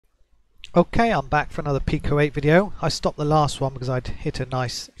Okay, I'm back for another Pico-8 video. I stopped the last one because I'd hit a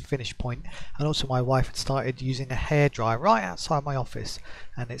nice finish point, and also my wife had started using a hairdryer right outside my office,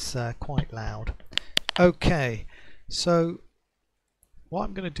 and it's quite loud. Okay, so what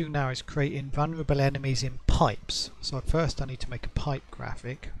I'm going to do now is create invulnerable enemies in pipes. So first I need to make a pipe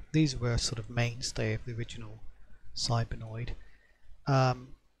graphic. These were a sort of mainstay of the original Cybernoid.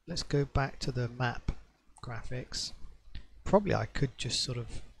 Let's go back to the map graphics. Probably I could just sort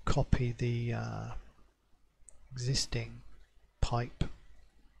of copy the existing pipe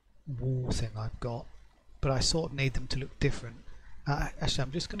wall thing I've got, but I sort of need them to look different. Actually,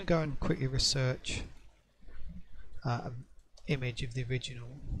 I'm just going to go and quickly research an image of the original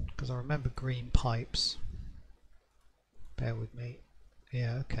because I remember green pipes. Bear with me.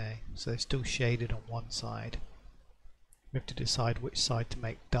 Yeah, okay, so they're still shaded on one side. We have to decide which side to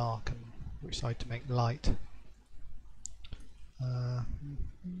make dark and which side to make light.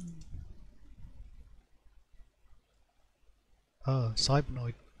 Oh,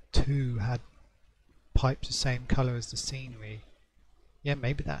 Cybernoid 2 had pipes the same colour as the scenery. Yeah,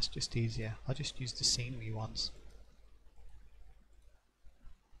 maybe that's just easier. I'll just use the scenery ones.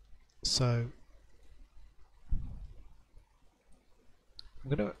 So I'm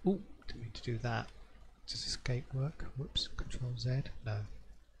gonna didn't mean to do that. Does escape work? Whoops, Control Z. No.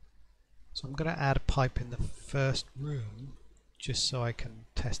 So I'm gonna add a pipe in the first room just so I can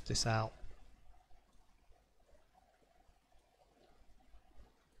test this out.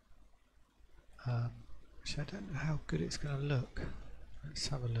 Actually, I don't know how good it's going to look. Let's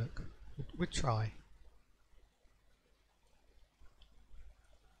have a look. We'll try.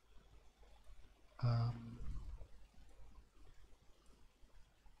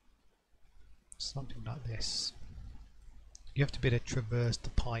 Something like this. You have to be able to traverse the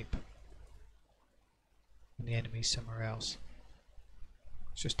pipe and the enemy somewhere else.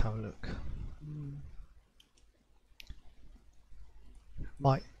 Let's just have a look.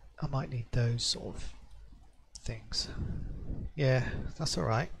 I might need those sort of things. Yeah, that's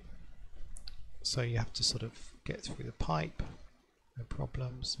alright. So you have to sort of get through the pipe, no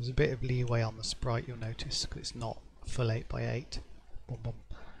problems. There's a bit of leeway on the sprite, you'll notice, because it's not full 8x8. Boom, boom.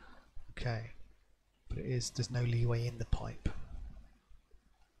 Okay, but there's no leeway in the pipe.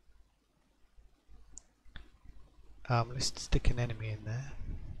 Let's stick an enemy in there.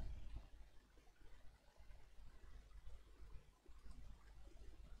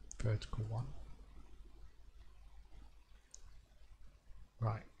 Vertical one.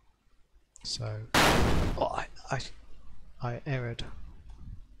 Right. So, I erred.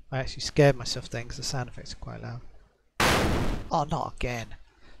 I actually scared myself then because the sound effects are quite loud. Oh, not again.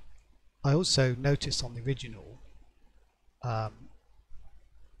 I also noticed on the original that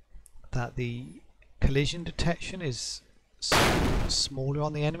the collision detection is smaller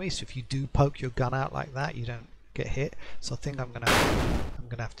on the enemy, so if you do poke your gun out like that, you don't get hit. So I think I'm gonna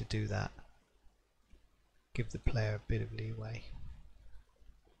have to do that. Give the player a bit of leeway.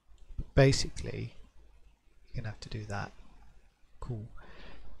 Basically, you're gonna have to do that. Cool.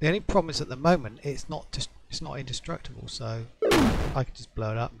 The only problem is at the moment it's not indestructible, so I can just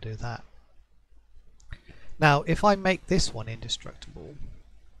blow it up and do that. Now, if I make this one indestructible,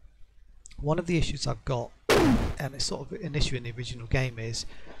 one of the issues I've got, and it's sort of an issue in the original game, is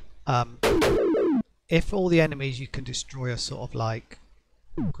if all the enemies you can destroy are sort of like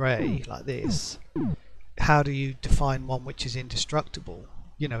grey, like this, how do you define one which is indestructible?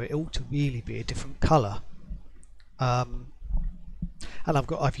 You know, it ought to really be a different colour. And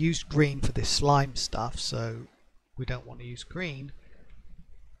I've used green for this slime stuff, so we don't want to use green.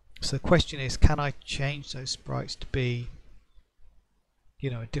 So the question is, can I change those sprites to be, you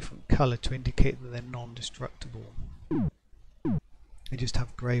know, a different colour to indicate that they're non-destructible? They just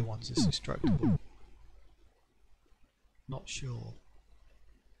have grey ones as destructible. Not sure.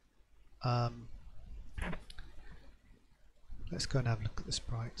 Let's go and have a look at the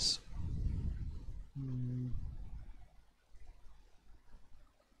sprites.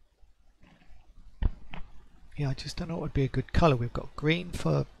 Yeah, I just don't know what would be a good colour. We've got green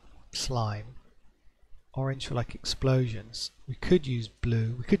for slime, orange for like explosions. We could use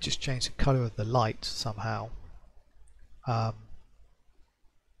blue. We could just change the colour of the light somehow.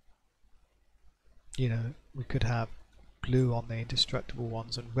 You know, we could have blue on the indestructible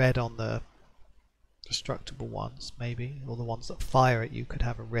ones and red on the destructible ones, maybe, or the ones that fire at you could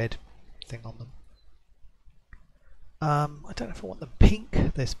have a red thing on them. I don't know if I want them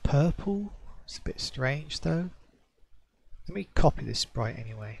pink. There's purple. It's a bit strange though. Let me copy this sprite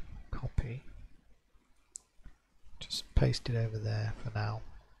anyway. Copy. Just paste it over there for now.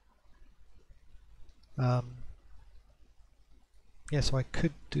 Yeah, so I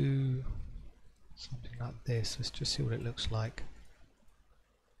could do Something like this. Let's just see what it looks like.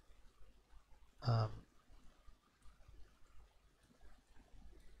 And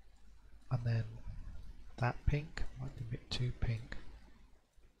then that pink might be a bit too pink.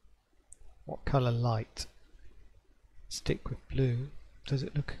 What colour light? Stick with blue. Does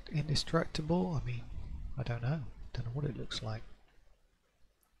it look indestructible? I mean, I don't know. Don't know what it looks like.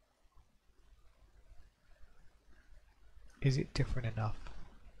 Is it different enough?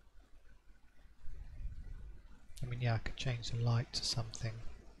 I mean, yeah, I could change the light to something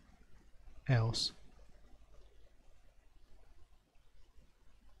else.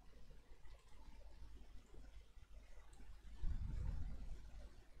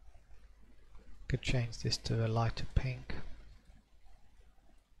 Could change this to a lighter pink.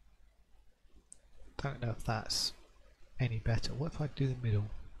 Don't know if that's any better. What if I do the middle?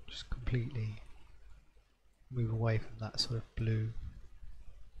 Just completely move away from that sort of blue.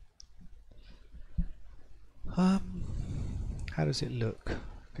 How does it look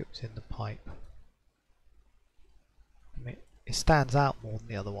if it was in the pipe? I mean, it stands out more than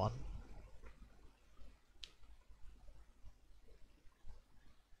the other one.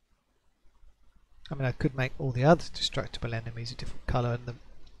 I mean, I could make all the other destructible enemies a different colour and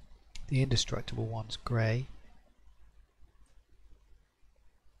the indestructible one's grey.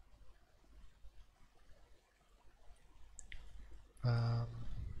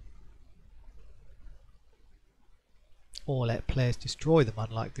 Or let players destroy them,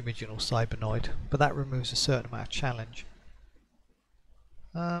 unlike the original Cybernoid, but that removes a certain amount of challenge.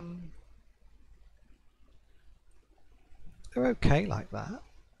 They're okay like that.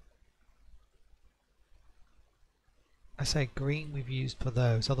 I say green we've used for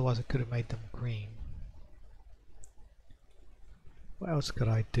those, otherwise I could have made them green. What else could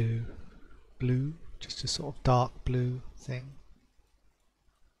I do? Blue, just a sort of dark blue thing.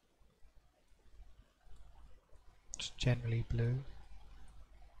 Just generally blue.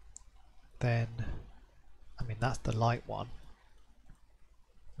 Then, I mean that's the light one,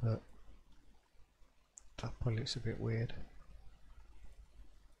 but that probably looks a bit weird.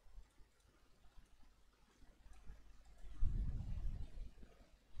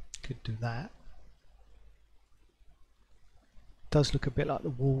 Could do that. Does look a bit like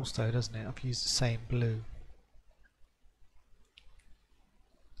the walls though, doesn't it? I've used the same blue.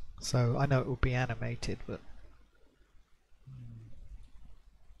 So I know it will be animated, but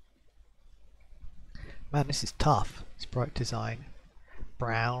man, this is tough. Sprite design.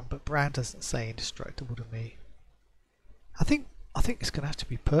 Brown, but brown doesn't say indestructible to me. I think it's gonna have to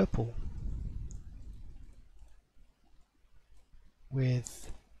be purple.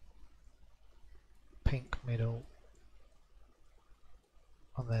 With pink middle.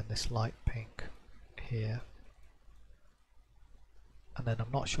 And then this light pink here. And then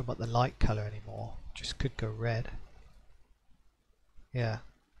I'm not sure about the light colour anymore. Just could go red. Yeah.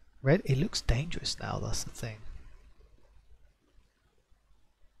 Red, it looks dangerous now, that's the thing.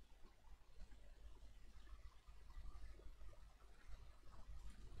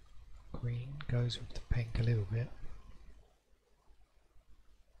 Green goes with the pink a little bit.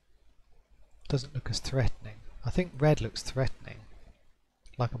 Doesn't look as threatening. I think red looks threatening,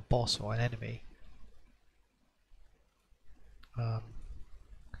 like a boss or an enemy. Could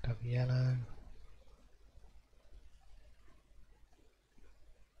have yellow.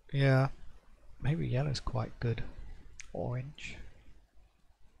 Yeah, maybe yellow's quite good. Orange.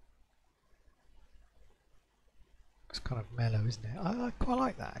 It's kind of mellow, isn't it? I quite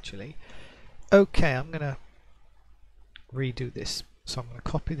like that actually. Okay, I'm gonna redo this. So I'm gonna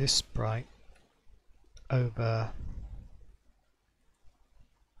copy this sprite over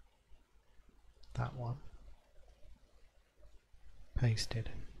that one.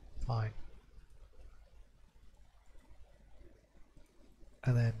 Pasted. Fine.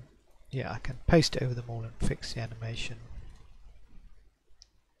 And then, yeah, I can paste it over them all and fix the animation.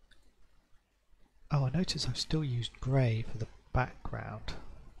 Oh, I notice I've still used grey for the background.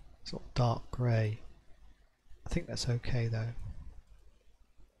 Sort of dark grey. I think that's okay though.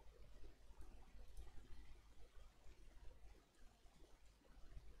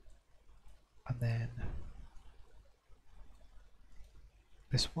 And then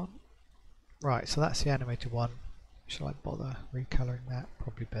this one. Right, so that's the animated one. Shall I bother recolouring that?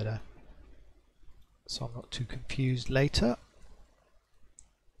 Probably better, so I'm not too confused later.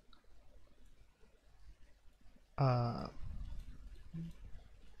 Fine,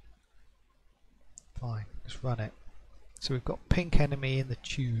 let's run it. So we've got pink enemy in the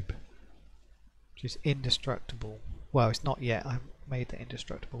tube, which is indestructible. Well, it's not yet, I made that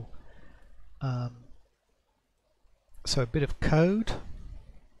indestructible. So a bit of code.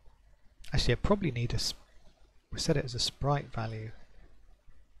 Actually, I probably need we set it as a sprite value.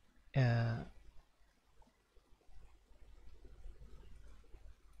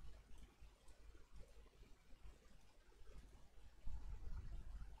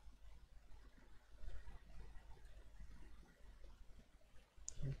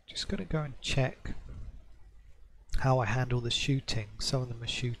 Just going to go and check how I handle the shooting. Some of them are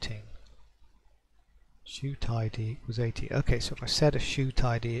shooting. Shoot ID equals 80. Okay, so if I set a shoot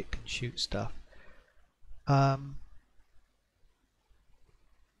ID, it can shoot stuff.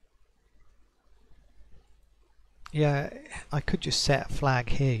 Yeah, I could just set a flag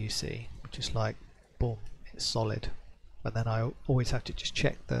here, you see, which is like, boom, it's solid. But then I always have to just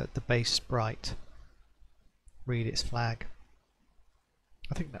check the base sprite, read its flag.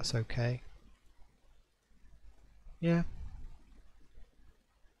 I think that's okay. Yeah.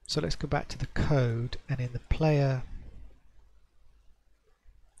 So let's go back to the code, and in the player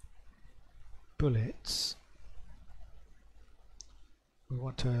bullets, we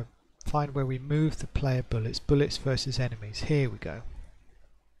want to find where we move the player bullets, bullets versus enemies. Here we go.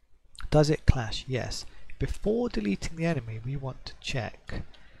 Does it clash? Yes. Before deleting the enemy, we want to check,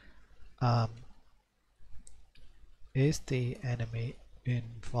 is the enemy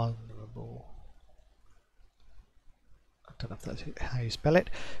invulnerable? I don't know if that's how you spell it.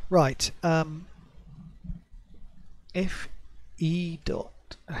 Right. If e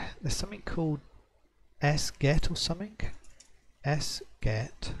dot, there's something called sget or something.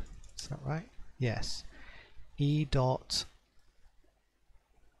 Sget, is that right? Yes. E dot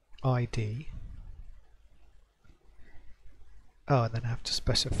ID. Oh, and then I have to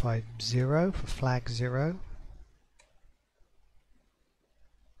specify 0 for flag 0.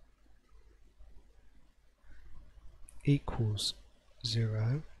 Equals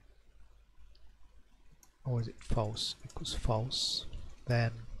 0. Or is it false? Equals false.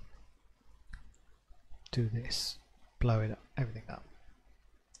 Then do this. Blow it up, everything up.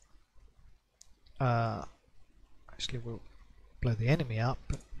 Actually, we'll blow the enemy up,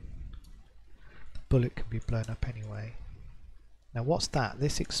 but the bullet can be blown up anyway. Now what's that?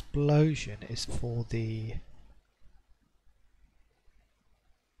 This explosion is for the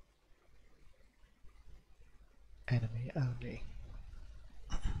enemy only.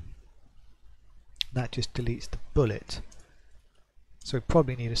 That just deletes the bullet. So we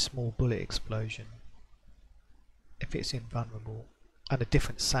probably need a small bullet explosion if it's invulnerable, and a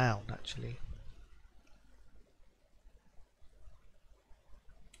different sound actually.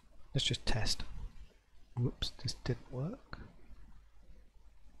 Let's just test. Whoops, this didn't work.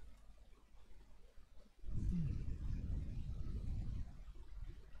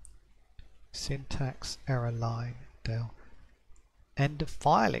 Syntax error line del. End of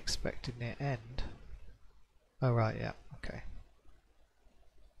file expected near end. Oh right, yeah, okay.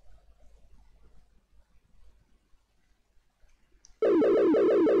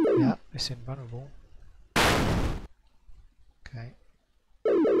 Yeah, it's invulnerable. Okay.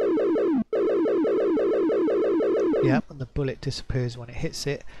 Yeah, and the bullet disappears when it hits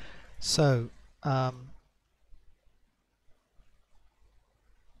it. So, yeah,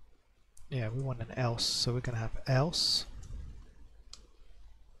 we want an else, so we're going to have else.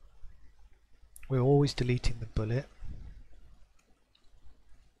 We're always deleting the bullet,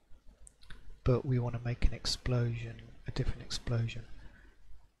 but we want to make an explosion, a different explosion.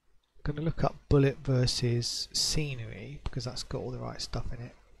 I'm going to look up bullet versus scenery because that's got all the right stuff in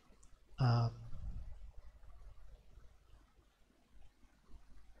it.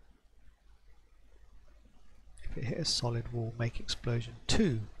 If it hit a solid wall, make explosion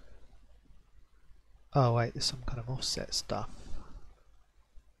 2. Oh wait, there's some kind of offset stuff.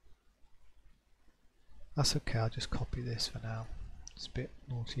 That's okay, I'll just copy this for now. It's a bit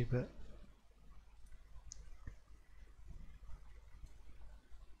naughty, but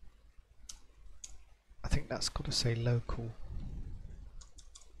I think that's got to say local.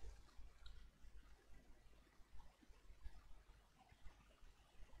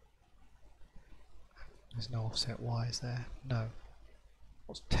 There's no offset Y, is there? No.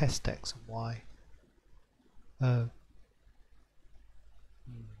 What's test X and Y? Oh.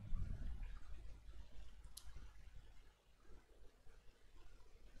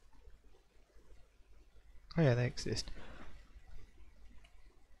 Oh yeah, they exist.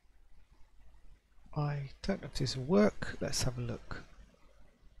 I don't know if this will work. Let's have a look.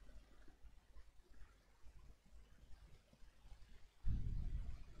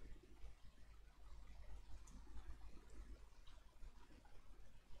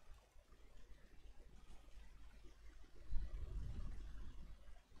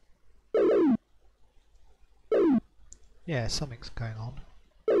 Yeah, something's going on.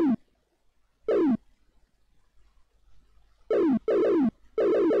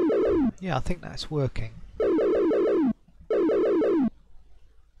 Yeah, I think that's working.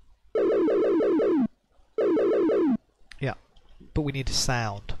 Yeah, but we need a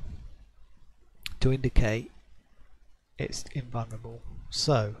sound to indicate it's invulnerable.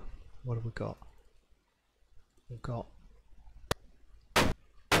 So, what have we got? We've got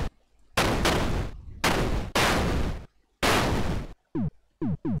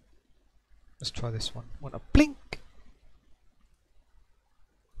let's try this one. Want a blink?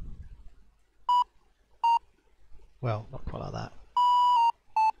 Well, not quite like that.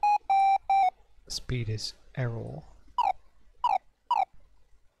 The speed is error.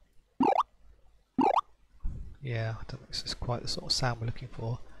 Yeah, I don't think this is quite the sort of sound we're looking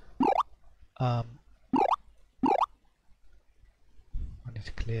for. I need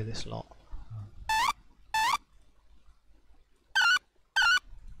to clear this lot.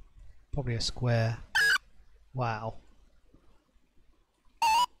 Probably a square. Wow.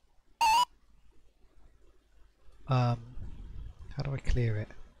 How do I clear it?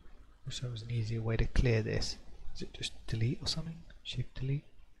 I wish there was an easier way to clear this. Is it just delete or something? Shift delete?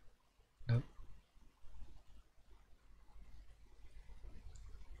 Nope.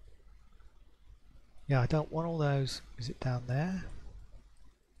 Yeah, I don't want all those. Is it down there?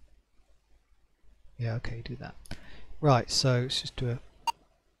 Yeah, okay, do that. Right, so let's just do a...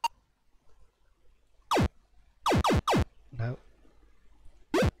 No.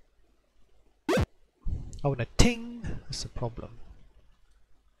 I want a ting! That's the problem.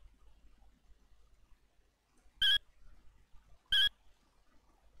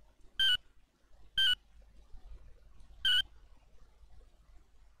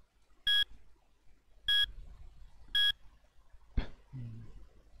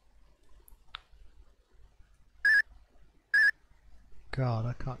 God,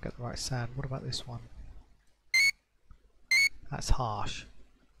 I can't get the right sound. What about this one? That's harsh.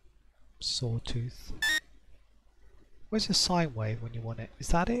 Sawtooth. Where's the sine wave when you want it? Is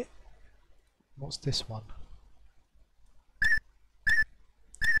that it? What's this one?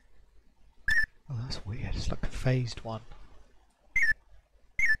 Oh, that's weird. It's like a phased one.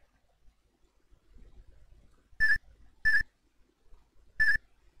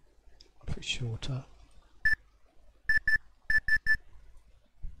 If it's shorter.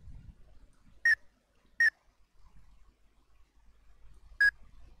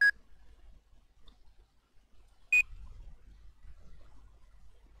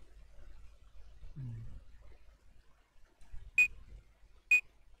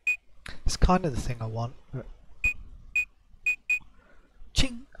 It's kind of the thing I want, but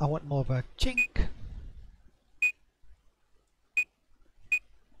chink! I want more of a chink.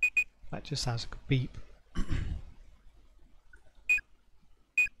 That just sounds like a beep.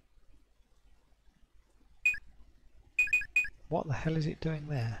 What the hell is it doing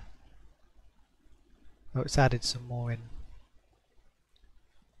there? Oh, it's added some more in.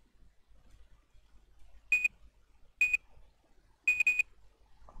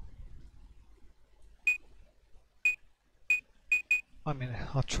 I mean,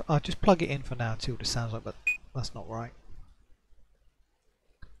 I'll just plug it in for now and see what it sounds like, but that's not right.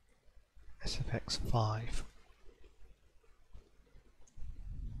 SFX 5.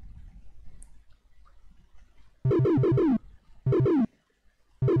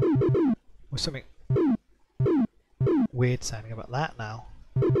 There's something weird sounding about that now.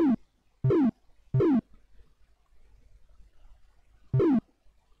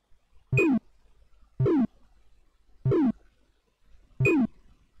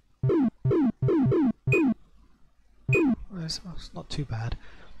 It's not too bad.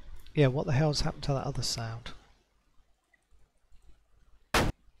 Yeah, what the hell's happened to that other sound?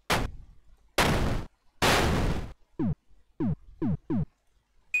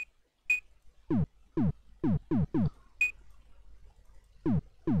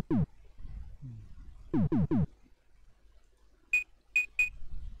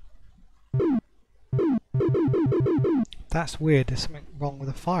 That's weird, there's something wrong with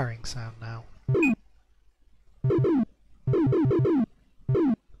the firing sound now.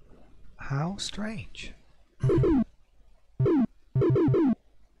 How strange.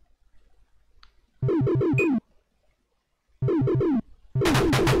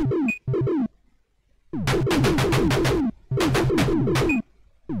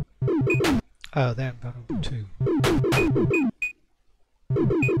 Oh, they're invulnerable too.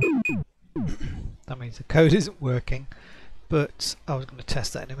 That means the code isn't working, but I was going to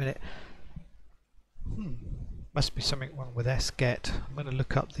test that in a minute. Must be something wrong with sget. I'm going to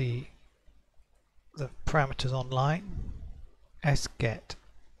look up the parameters online. Sget.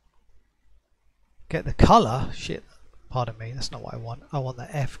 Get the color? Shit, pardon me, that's not what I want. I want the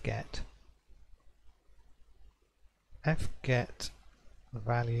fget. fget the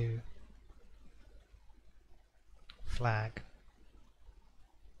value flag.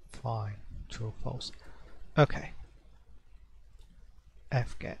 Fine, true or false. Okay.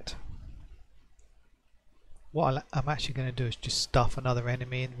 Fget. What I'm actually going to do is just stuff another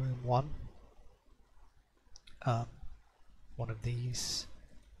enemy in room 1. One of these.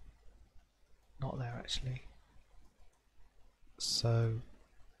 Not there actually. So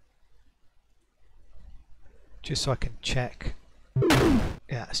just so I can check.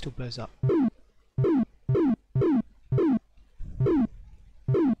 Yeah, it still blows up.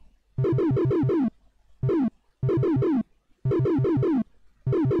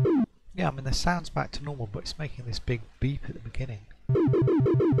 Yeah, I mean the sound's back to normal, but it's making this big beep at the beginning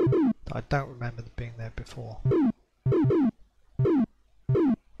that I don't remember being there before.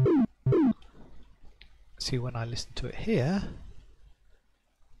 See, when I listen to it here,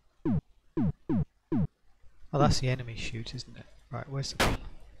 oh, that's the enemy shoot, isn't it? Right, where's the...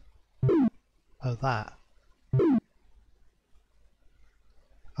 Oh, that.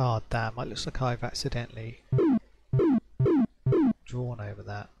 Oh, damn, it looks like I've accidentally drawn over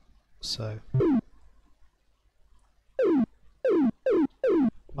that. So,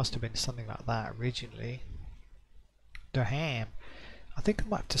 must have been something like that originally. Damn. I think I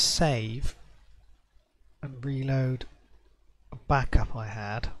might have to save and reload a backup I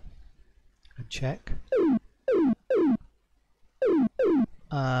had and check.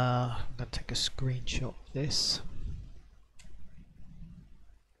 I'm going to take a screenshot of this.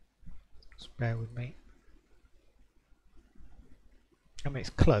 Just bear with me. I mean,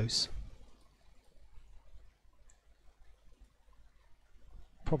 it's close.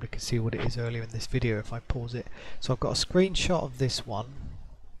 Probably could see what it is earlier in this video if I pause it. So I've got a screenshot of this one.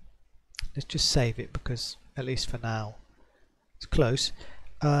 Let's just save it because, at least for now, it's close.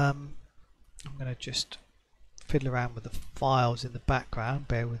 I'm going to just fiddle around with the files in the background.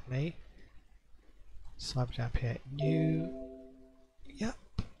 Bear with me. Cyberjam here. New. Yep.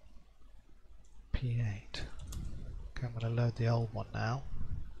 P8. Okay, I'm going to load the old one now.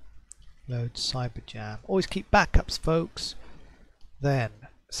 Load Cyberjam. Always keep backups, folks. Then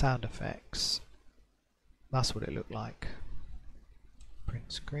sound effects. That's what it looked like.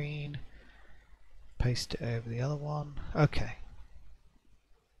 Print screen. Paste it over the other one. Okay.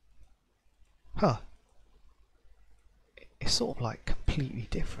 Huh. It's sort of like completely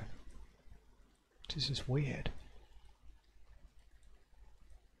different. This is weird.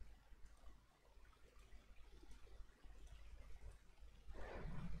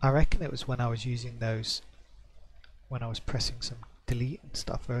 I reckon it was when I was using those, when I was pressing some delete and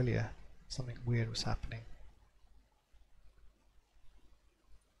stuff earlier, something weird was happening.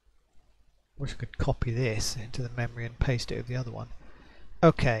 Wish I could copy this into the memory and paste it over the other one.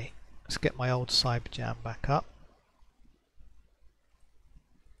 Okay, let's get my old Cyberjam back up.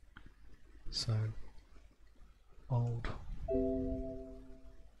 So, old.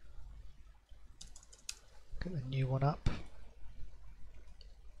 Get the new one up.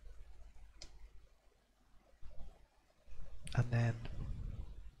 And then,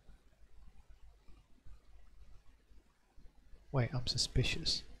 wait, I'm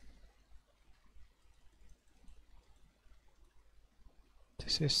suspicious.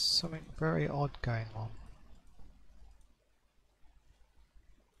 This is something very odd going on.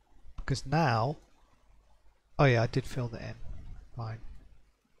 Because now, oh yeah, I did fill that in. Fine.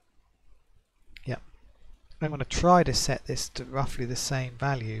 Yep. I'm going to try to set this to roughly the same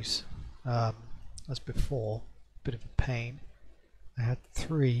values as before. Bit of a pain. I had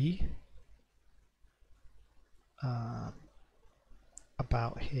 3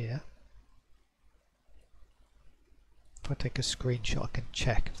 about here. If I take a screenshot I can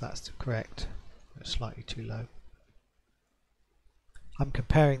check if that's correct. It's slightly too low. I'm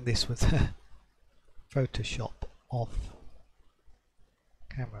comparing this with Photoshop off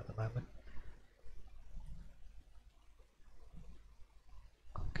camera at the moment.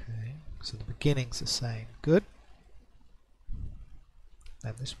 Okay, so the beginning's the same. Good.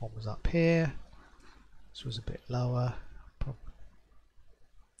 Then this one was up here. This was a bit lower.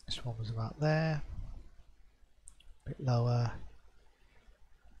 This one was about there. A bit lower.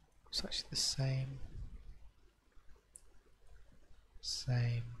 It's actually the same.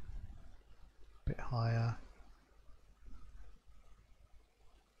 Same. A bit higher.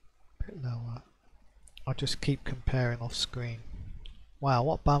 A bit lower. I'll just keep comparing off screen. Wow,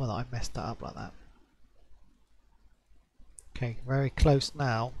 what bummer that I messed that up like that. Okay, very close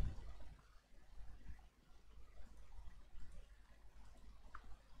now.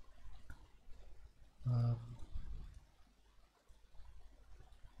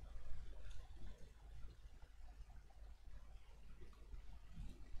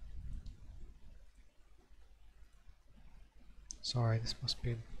 Sorry, this must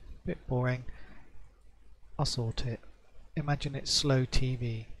be a bit boring. I'll sort it. Imagine it's slow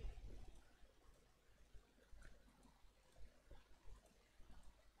TV.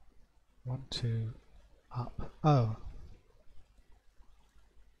 One, two, up. Oh.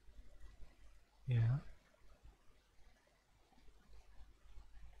 Yeah.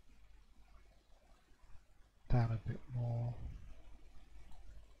 Down a bit more.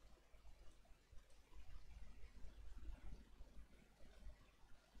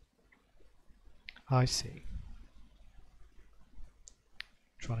 I see.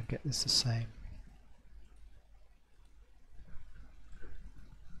 Trying to get this the same.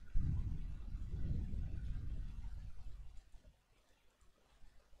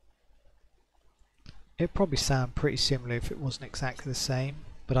 It'd probably sound pretty similar if it wasn't exactly the same,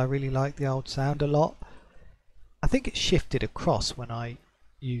 but I really like the old sound a lot. I think it shifted across when I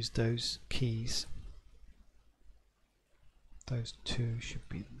used those keys. Those two should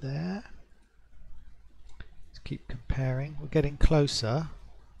be there. Let's keep comparing. We're getting closer.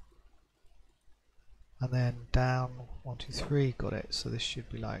 And then down, 1, 2, 3, got it. So this should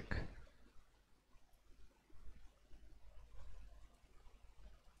be like...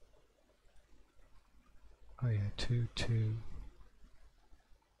 Oh yeah, 2, 2.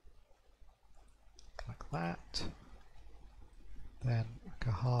 Like that. Then like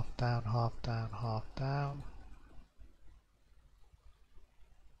a half down, half down, half down.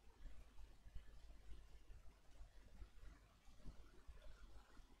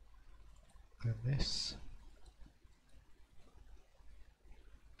 Then this.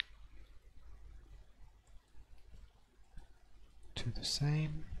 To the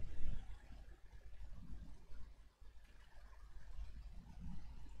same.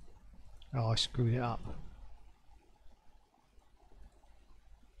 Oh, I screwed it up.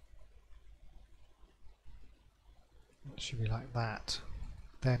 It should be like that.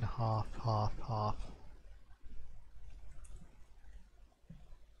 Then half, half, half.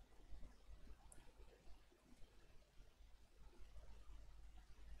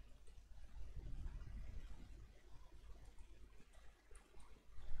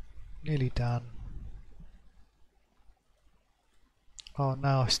 Nearly done. Oh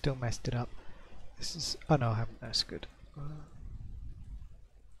no, I still messed it up. This is... oh no, I haven't. That's good.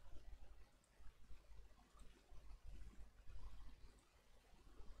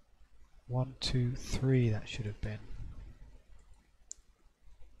 1, 2, 3, that should have been.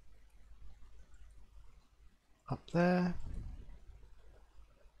 Up there.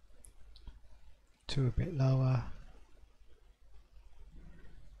 2 a bit lower.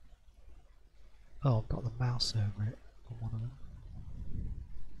 Oh, I've got the mouse over it on one of them.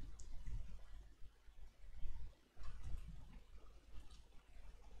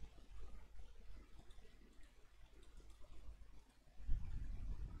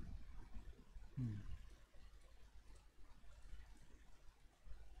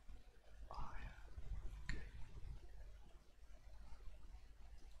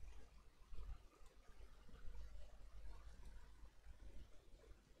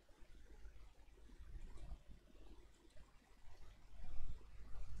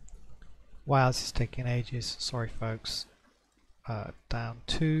 Wow, this is taking ages. Sorry, folks. Down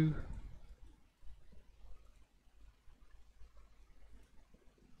 2.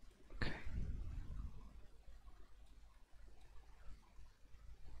 Okay.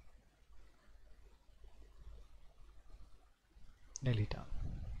 Nearly done.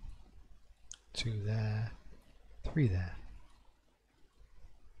 2 there. 3 there.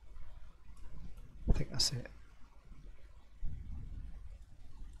 I think that's it.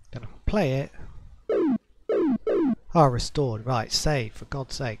 Then I'll play it. Oh, restored. Right, save, for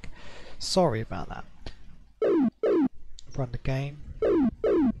God's sake. Sorry about that. Run the game.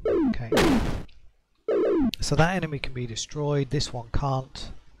 Okay. So that enemy can be destroyed. This one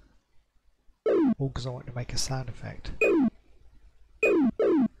can't. All because I want to make a sound effect.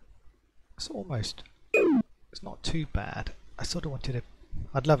 It's almost... it's not too bad. I sort of wanted to...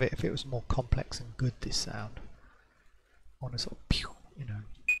 I'd love it if it was more complex and good, this sound. I want to sort of... pew, you know...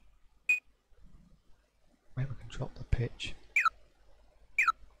 Maybe we can drop the pitch.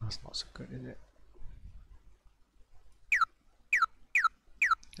 That's not so good, is it?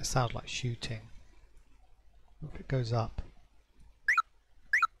 It sounds like shooting. If it goes up.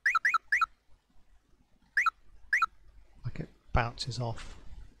 Like it bounces off.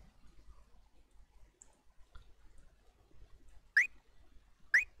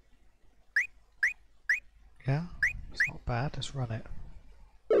 Yeah, it's not bad, let's run it.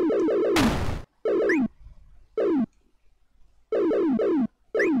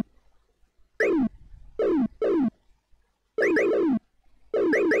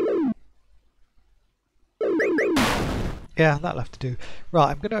 Yeah, that'll have to do. Right,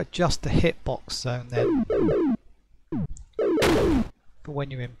 I'm going to adjust the hitbox zone then for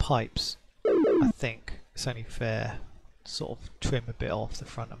when you're in pipes. I think it's only fair to sort of trim a bit off the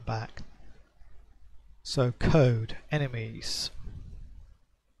front and back. So code, enemies.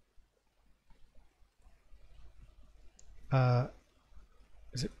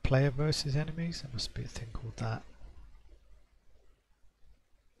 Is it player versus enemies? There must be a thing called that.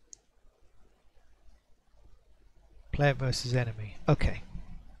 Player versus enemy. Okay.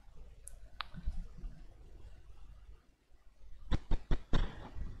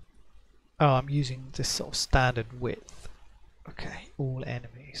 Oh, I'm using this sort of standard width. Okay, all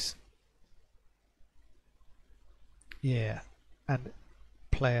enemies. Yeah, and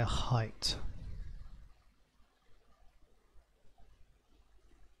player height.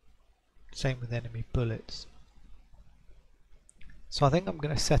 Same with enemy bullets. So I think I'm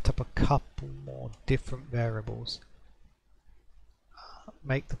going to set up a couple more different variables.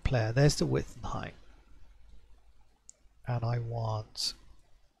 Make the player, there's the width and height. And I want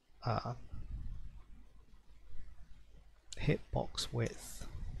hitbox width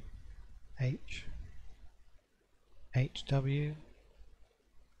H, HW,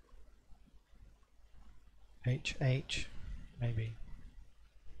 HH, maybe.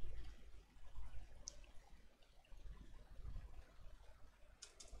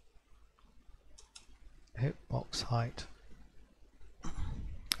 Hitbox height.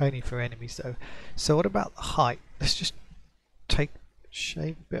 Only for enemies though. So what about the height? Let's just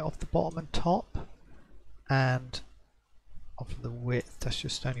shave a bit off the bottom and top, and off of the width. That's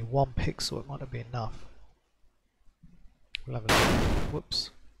just only 1 pixel. It might not be enough. We'll have a look.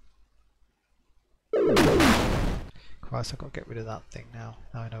 Whoops. Christ, I've got to get rid of that thing now.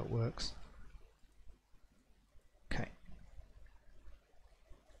 Now I know it works. Okay.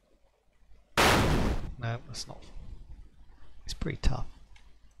 No, that's not. It's pretty tough.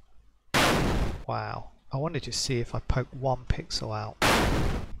 Wow. I wanted to see if I poke 1 pixel out.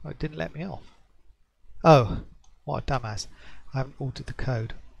 Oh, it didn't let me off. Oh, what a dumbass. I haven't altered the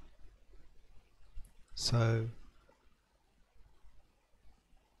code. So,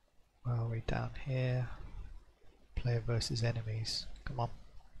 where are we? Down here. Player versus enemies. Come on.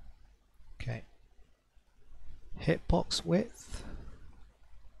 Okay. Hitbox width.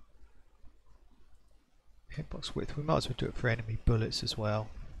 Hitbox width. We might as well do it for enemy bullets as well.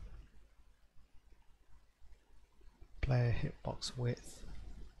 Player hitbox width.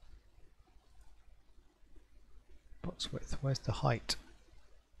 Box width. Where's the height?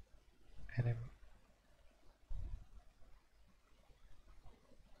 Enemy.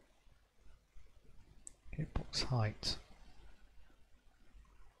 Hitbox height.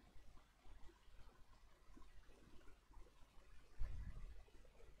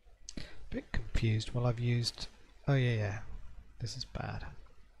 Bit confused. Well, I've used. Oh yeah. This is bad.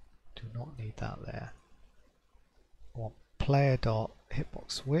 Do not need that there. I want player dot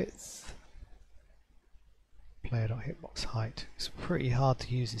hitbox width. Player dot hitbox height. It's pretty hard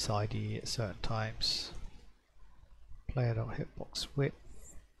to use this IDE at certain times. Player dot hitbox width.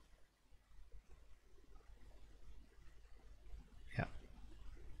 Yeah.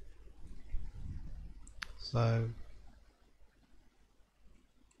 So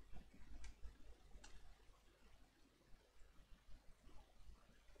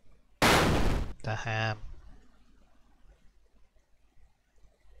the ham.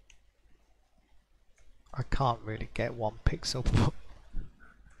 I can't really get 1 pixel.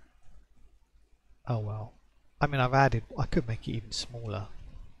 Oh well. I mean, I could make it even smaller.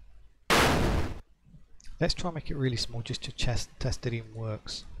 Let's try and make it really small just to test it even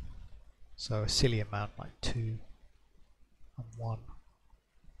works. So a silly amount like 2 and 1.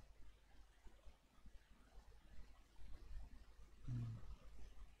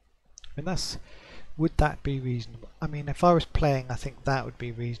 I mean, would that be reasonable? I mean, if I was playing, I think that would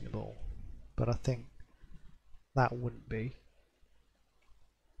be reasonable, but I think that wouldn't be.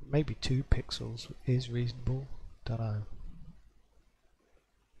 Maybe 2 pixels is reasonable. Don't know.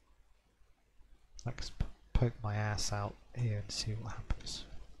 Let's poke my ass out here and see what happens.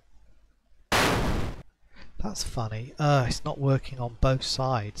 That's funny. It's not working on both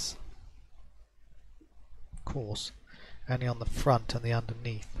sides. Of course, only on the front and the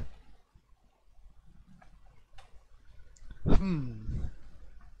underneath.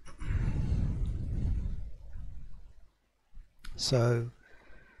 So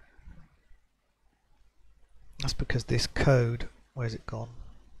that's because this code, where's it gone?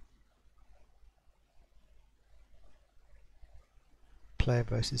 Player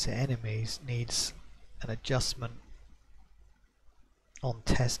versus enemies needs an adjustment on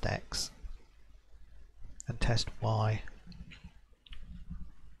test X and test Y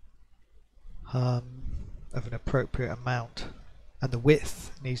of an appropriate amount, and the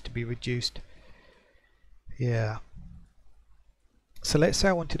width needs to be reduced. Yeah. So let's say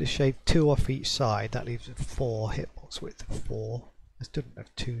I wanted to shave 2 off each side. That leaves 4 hitbox width of 4. I still don't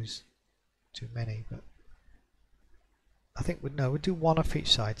have 2s too many, but I think we'll do 1 off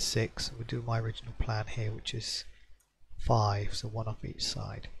each side, 6. We'll do my original plan here, which is 5, so 1 off each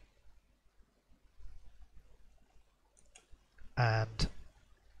side. And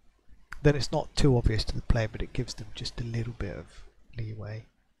then it's not too obvious to the player, but it gives them just a little bit of leeway.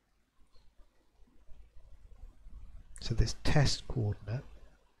 So this test coordinate,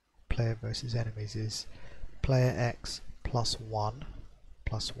 player versus enemies, is player X plus 1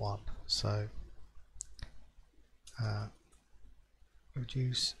 plus 1. So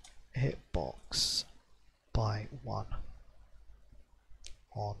reduce hitbox by 1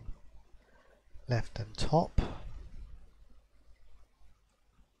 on left and top.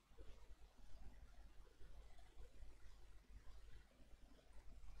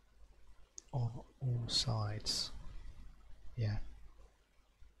 On all sides. Yeah.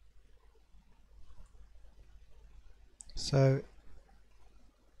 So,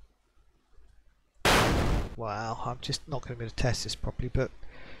 wow, I'm just not going to be able to test this properly, but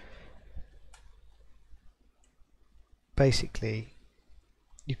basically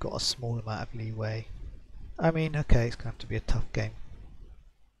you've got a small amount of leeway. I mean, okay, it's going to have to be a tough game.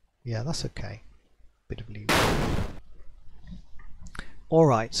 Yeah, that's okay. Bit of leeway.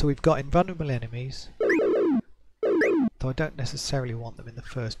 Alright, so we've got invulnerable enemies, though I don't necessarily want them in the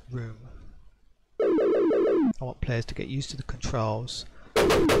first room. I want players to get used to the controls,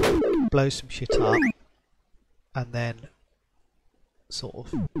 blow some shit up, and then sort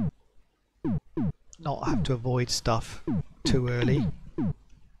of not have to avoid stuff too early.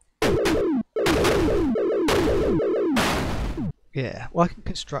 Yeah, well, I can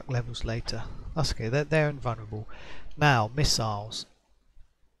construct levels later. That's okay, they're invulnerable. Now, missiles.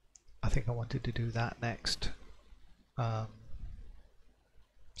 I think I wanted to do that next.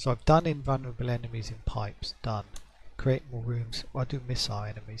 So I've done invulnerable enemies in pipes, done. Create more rooms. I'll do missile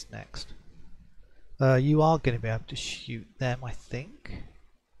enemies next. You are going to be able to shoot them, I think.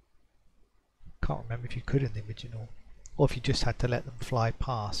 Can't remember if you could in the original, or if you just had to let them fly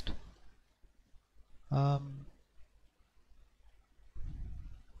past.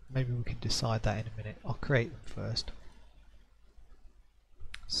 Maybe we can decide that in a minute. I'll create them first.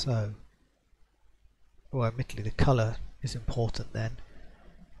 So, well, admittedly the colour is important then.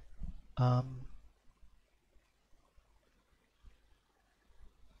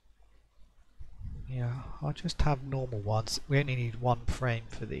 Yeah, I'll just have normal ones. We only need 1 frame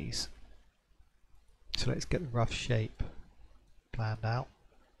for these. So let's get the rough shape planned out.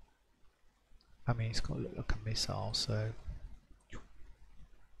 I mean, it's got to look like a missile, so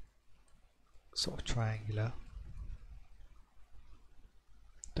sort of triangular.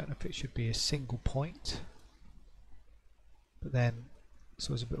 Don't know if it should be a single point, but then it's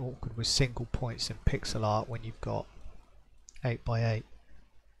always a bit awkward with single points in pixel art when you've got 8 by 8.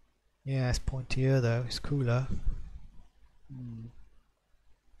 Yeah, it's pointier though, it's cooler.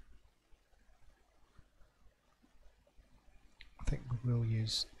 I think we will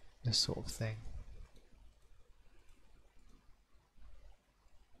use this sort of thing.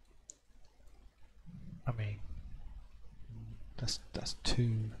 I mean, that's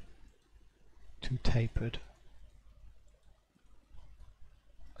too tapered.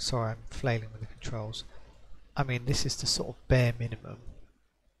 Sorry, I'm flailing with the controls. I mean, this is the sort of bare minimum.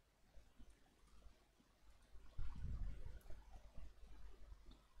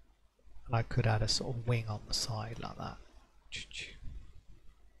 And I could add a sort of wing on the side like that.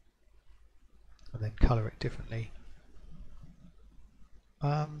 And then colour it differently.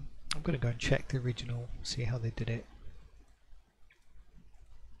 I'm going to go and check the original, see how they did it.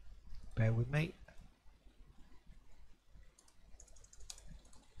 Bear with me.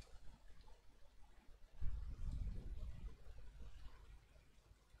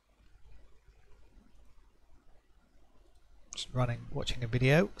 Just watching a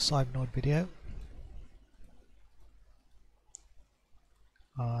video, Cyberjam video.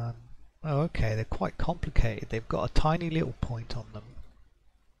 Oh, okay, they're quite complicated. They've got a tiny little point on them.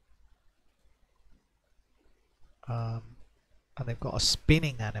 And they've got a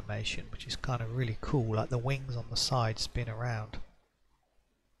spinning animation, which is kind of really cool, like the wings on the side spin around.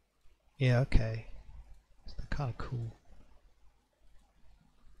 Yeah, okay. So they're kind of cool.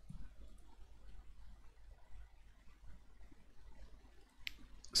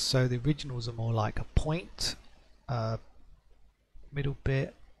 So the originals are more like a point, middle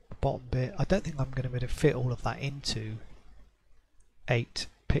bit, bottom bit. I don't think I'm going to be able to fit all of that into 8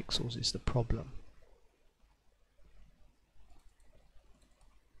 pixels is the problem.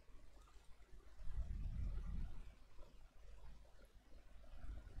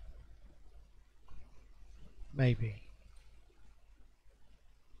 Maybe.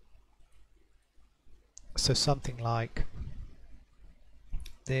 So something like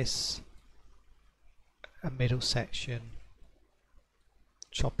this, a middle section,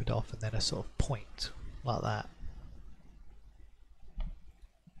 chop it off, and then a sort of point like that.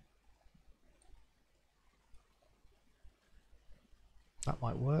 That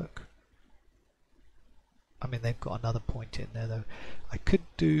might work. I mean, they've got another point in there though. I could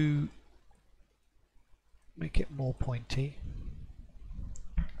make it more pointy.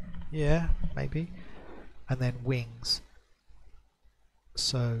 Yeah, maybe. And then wings.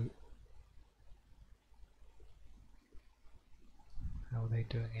 So how are they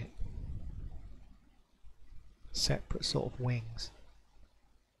doing it? Separate sort of wings.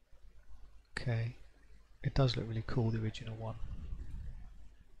 Okay. It does look really cool, the original one.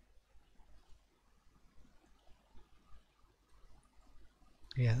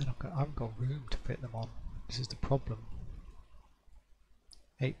 Yeah, then I haven't got room to fit them on. This is the problem.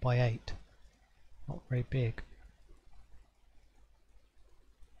 8 by 8. Not very big.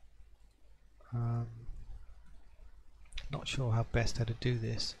 Not sure how best how to do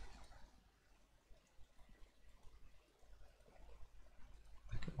this.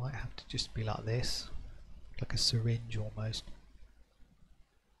 I think it might have to just be like this, like a syringe almost.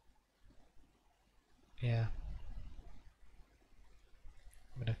 Yeah.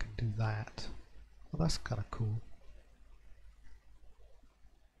 I mean, I can do that. Well, that's kind of cool.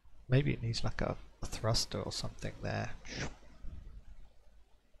 Maybe it needs like a thruster or something there.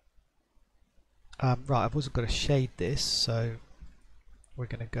 Right, I've also got to shade this, so we're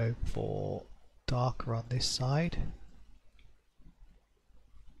going to go for darker on this side,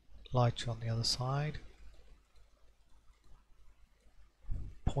 lighter on the other side.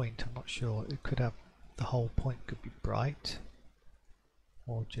 Point, I'm not sure. It could have, the whole point could be bright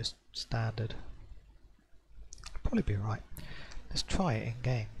or just standard. It'll probably be right. Let's try it in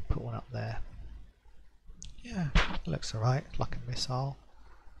game. Put one up there. Yeah, it looks alright, like a missile.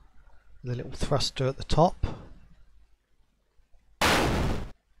 With a little thruster at the top.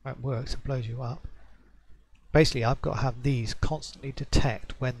 That works, it blows you up. Basically, I've got to have these constantly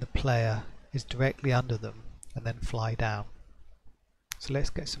detect when the player is directly under them and then fly down. So let's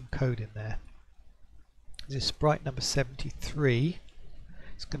get some code in there. This is sprite number 73.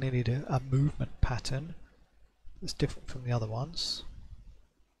 It's going to need a movement pattern that's different from the other ones.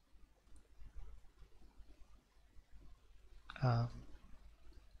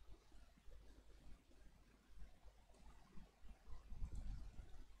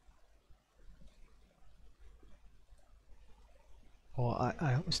 Or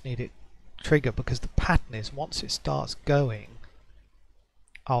I almost need it trigger, because the pattern is once it starts going,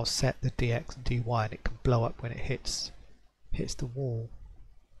 I'll set the DX and DY and it can blow up when it hits the wall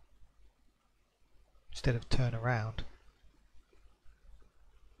instead of turn around.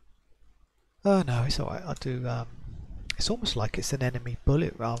 Oh no, it's alright. I'll do it's almost like it's an enemy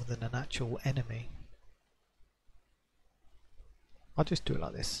bullet rather than an actual enemy. I'll just do it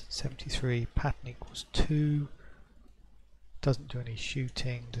like this. 73 pattern equals 2. Doesn't do any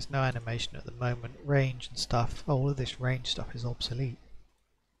shooting. There's no animation at the moment. Range and stuff. Oh, all of this range stuff is obsolete.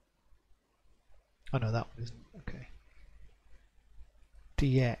 Oh no, that one isn't. Okay.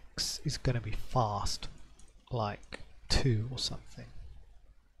 DX is going to be fast, like 2 or something.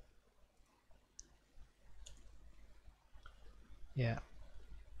 Yeah.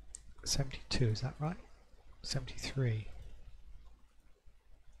 72, is that right? 73.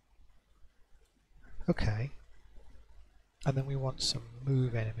 Okay. And then we want some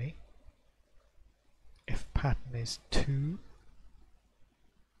move enemy. If pattern is 2.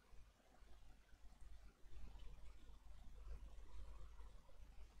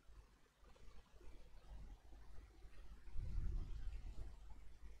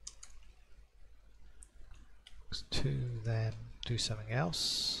 It's 2, then do something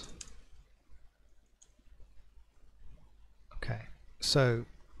else. Okay, so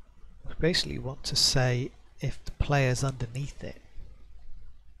we basically want to say if the player's underneath it.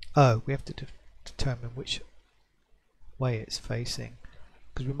 Oh, we have to determine which way it's facing,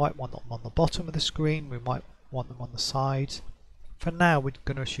 because we might want them on the bottom of the screen, we might want them on the sides. For now we're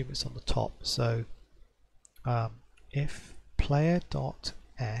going to assume it's on the top, so if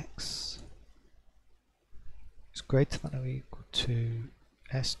player.x is greater than or equal to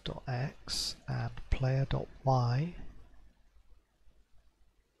s.x and player.y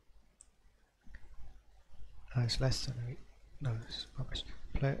It's less than no, it's rubbish.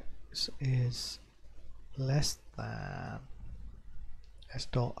 Place is less than s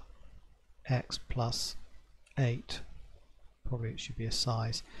dot x plus 8. Probably it should be a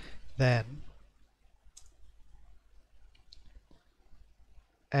size. Then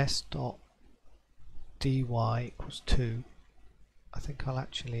s dot dy equals 2. I think I'll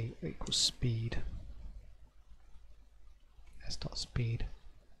actually equals speed. S dot speed.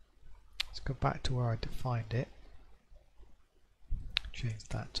 Let's go back to where I defined it. Change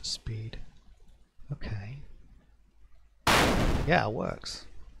that to speed. Okay. Yeah, it works.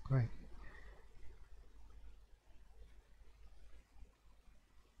 Great.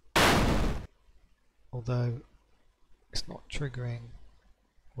 Although it's not triggering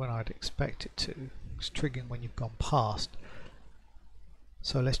when I'd expect it to. It's triggering when you've gone past.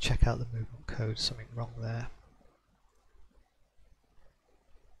 So let's check out the movement code. Something wrong there.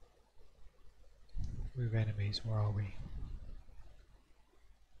 Move enemies, where are we?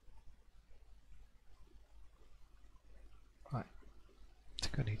 Right, I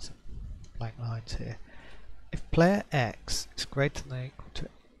think I need some blank lines here. If player X is greater than or equal to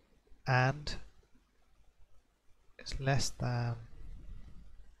and is less than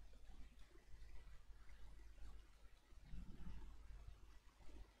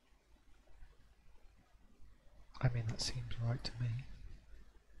I mean, that seems right to me.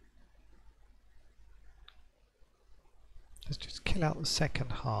 Let's just kill out the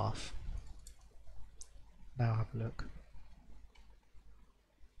second half. Now have a look.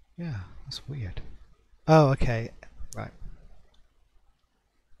 Yeah, that's weird. Oh, okay, right.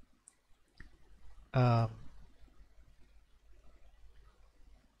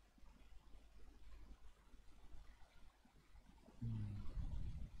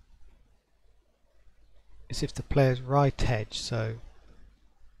 It's if the player's right edge, so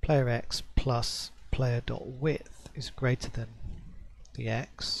player X plus player dot width is greater than the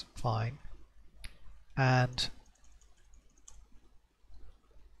X, fine, and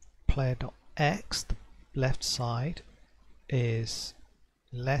player dot X, the left side, is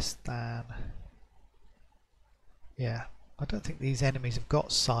less than, yeah, I don't think these enemies have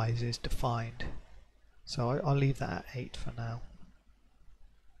got sizes defined, so I'll leave that at 8 for now.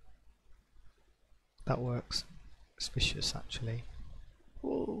 That works. It's vicious actually.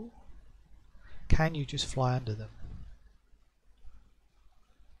 Whoa. Can you just fly under them?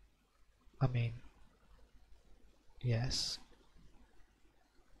 I mean, yes.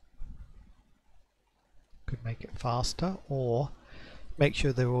 Could make it faster, or make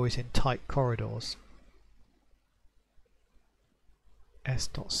sure they're always in tight corridors. S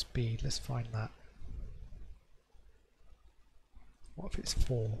dot speed, let's find that. What if it's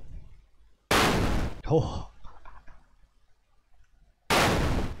 4? Oh!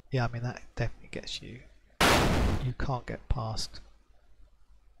 Yeah, I mean that definitely gets you. You can't get past.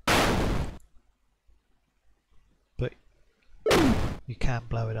 But you can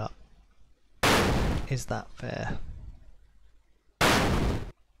blow it up. Is that fair?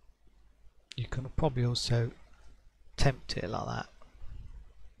 You can probably also tempt it like that.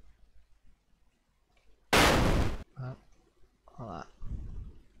 Like that.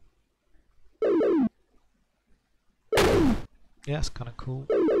 Yeah, that's kind of cool.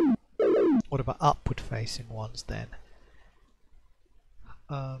 What about upward facing ones then?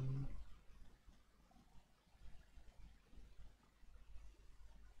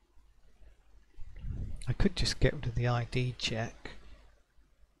 I could just get rid of the ID check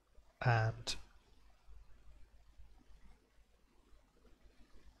and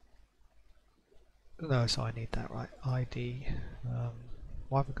no, so I need that, right? ID.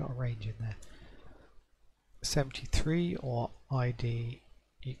 Why have we got a range in there? 73 or ID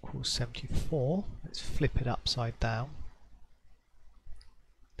equals 74. Let's flip it upside down.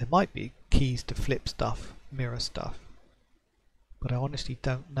 There might be keys to flip stuff, mirror stuff, but I honestly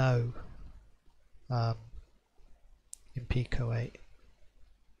don't know in Pico-8.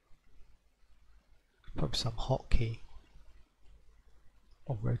 Probably some hotkey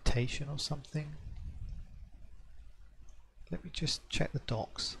or rotation or something. Let me just check the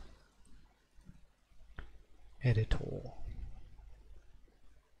docs. Editor.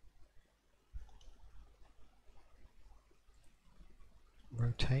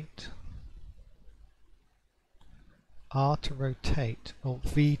 Rotate. R to rotate, or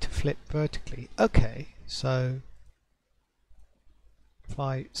V to flip vertically. Okay, so if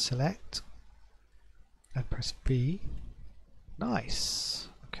I select and press V, nice.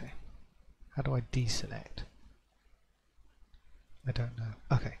 Okay, how do I deselect? I don't know.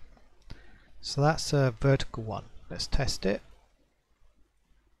 Okay, so that's a vertical one. Let's test it.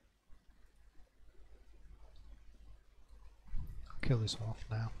 kill this one off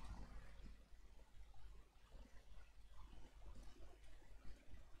now.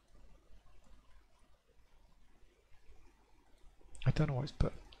 I don't know why it's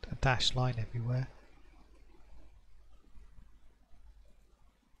put a dashed line everywhere.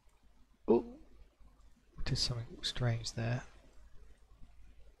 Oh, did something strange there.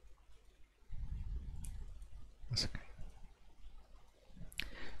 That's okay.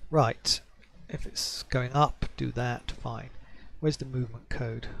 Right, if it's going up, do that, fine. Where's the movement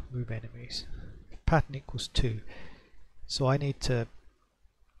code? Move enemies. Pattern equals 2. So I need to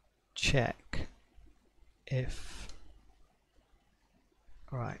check if,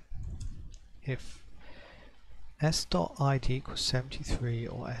 right, if s.id equals 73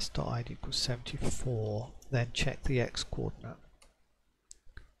 or s.id equals 74, then check the x coordinate.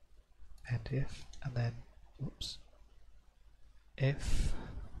 And if, and then, whoops, if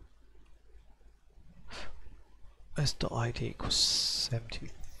s.id equals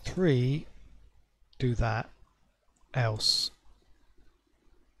 73, do that, else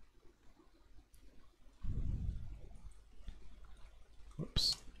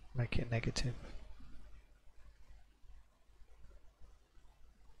whoops, make it negative.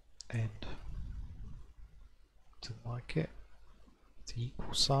 End. Didn't like it. The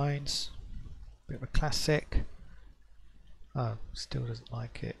equal signs, bit of a classic. Oh, still doesn't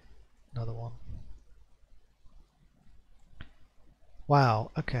like it. Another one.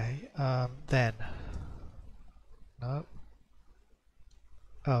 Wow, okay, then. No.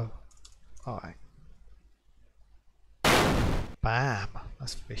 Oh, alright. Bam!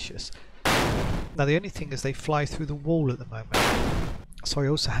 That's vicious. Now the only thing is they fly through the wall at the moment. So I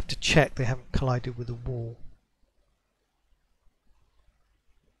also have to check they haven't collided with the wall.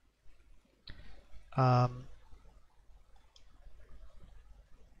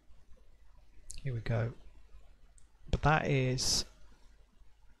 Here we go. But that is...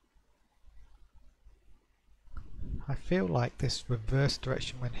 I feel like this reverse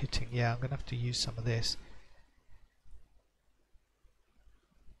direction when hitting, yeah, I'm going to have to use some of this.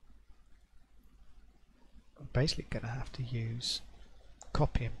 I'm basically going to have to use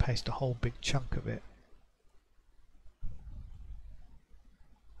copy and paste a whole big chunk of it.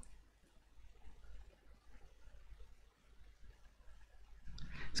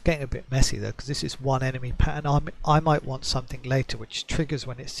 It's getting a bit messy though, because this is one enemy pattern. I might want something later which triggers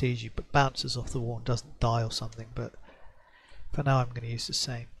when it sees you but bounces off the wall and doesn't die or something, but for now I'm going to use the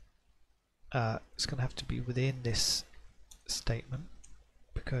same. It's going to have to be within this statement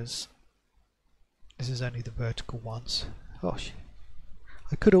because this is only the vertical ones. Gosh,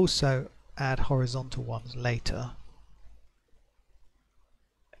 I could also add horizontal ones later.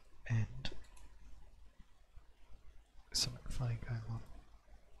 And something funny going on.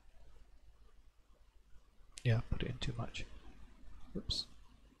 Yeah, put it in too much. Oops.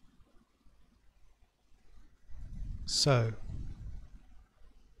 So,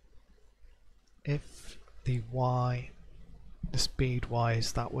 if the y, the speed y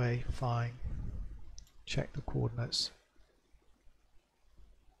is that way, fine. Check the coordinates.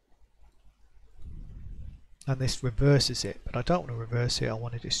 And this reverses it, but I don't want to reverse it, I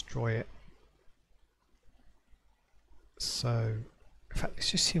want to destroy it. So, in fact,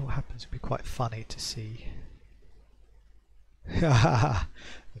 let's just see what happens. It'd be quite funny to see.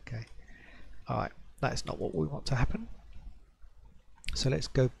 Okay, alright, that is not what we want to happen. So let's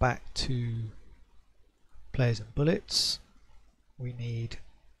go back to players and bullets. We need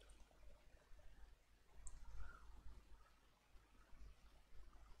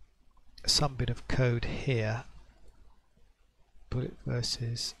some bit of code here. Bullet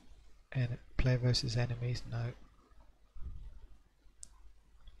versus player versus enemies, no.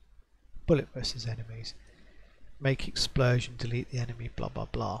 Bullet versus enemies. Make explosion, delete the enemy, blah blah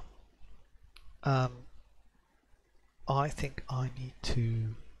blah. I think I need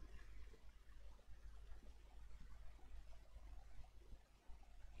to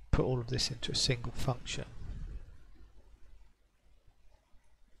put all of this into a single function.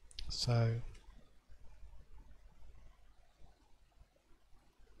 So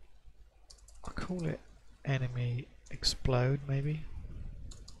I'll call it enemy explode maybe.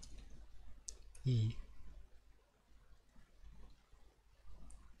 E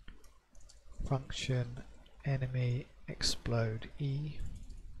function enemy explode E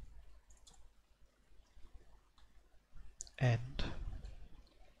end.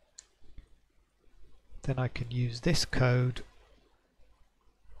 Then I can use this code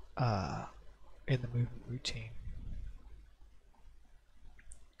in the movement routine.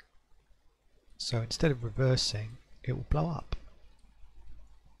 So instead of reversing, it will blow up.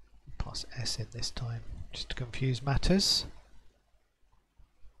 Pass S in this time just to confuse matters.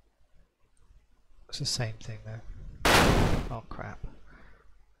 It's the same thing though. Oh crap.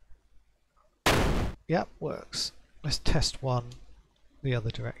 Yep, works. Let's test one the other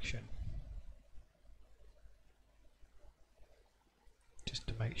direction. Just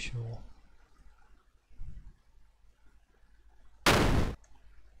to make sure. I'm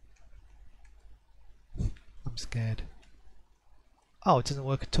scared. Oh, it doesn't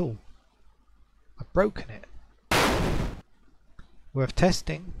work at all. I've broken it. Worth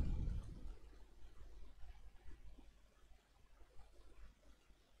testing.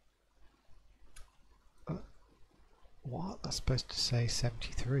 What? That's supposed to say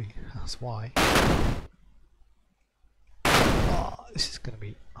 73. That's why. Oh, this is going to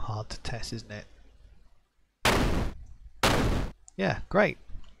be hard to test, isn't it? Yeah, great.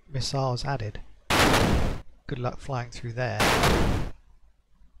 Missiles added. Good luck flying through there.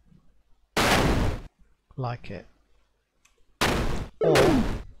 Like it. Or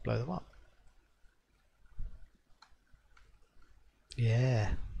blow them up.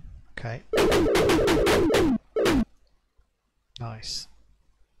 Yeah. Okay. Nice.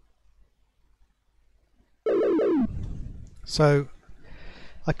 So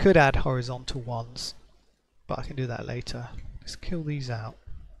I could add horizontal ones, but I can do that later. Let's kill these out.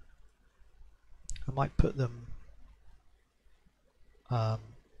 I might put them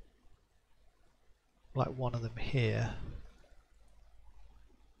like one of them here,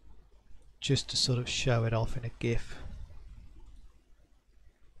 just to sort of show it off in a GIF.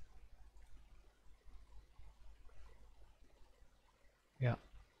 Yeah.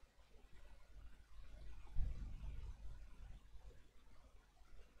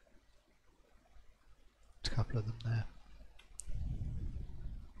 A couple of them there.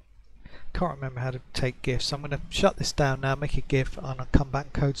 Can't remember how to take GIFs. I'm going to shut this down now, make a GIF, and I'll come back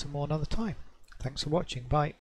and code some more another time. Thanks for watching. Bye.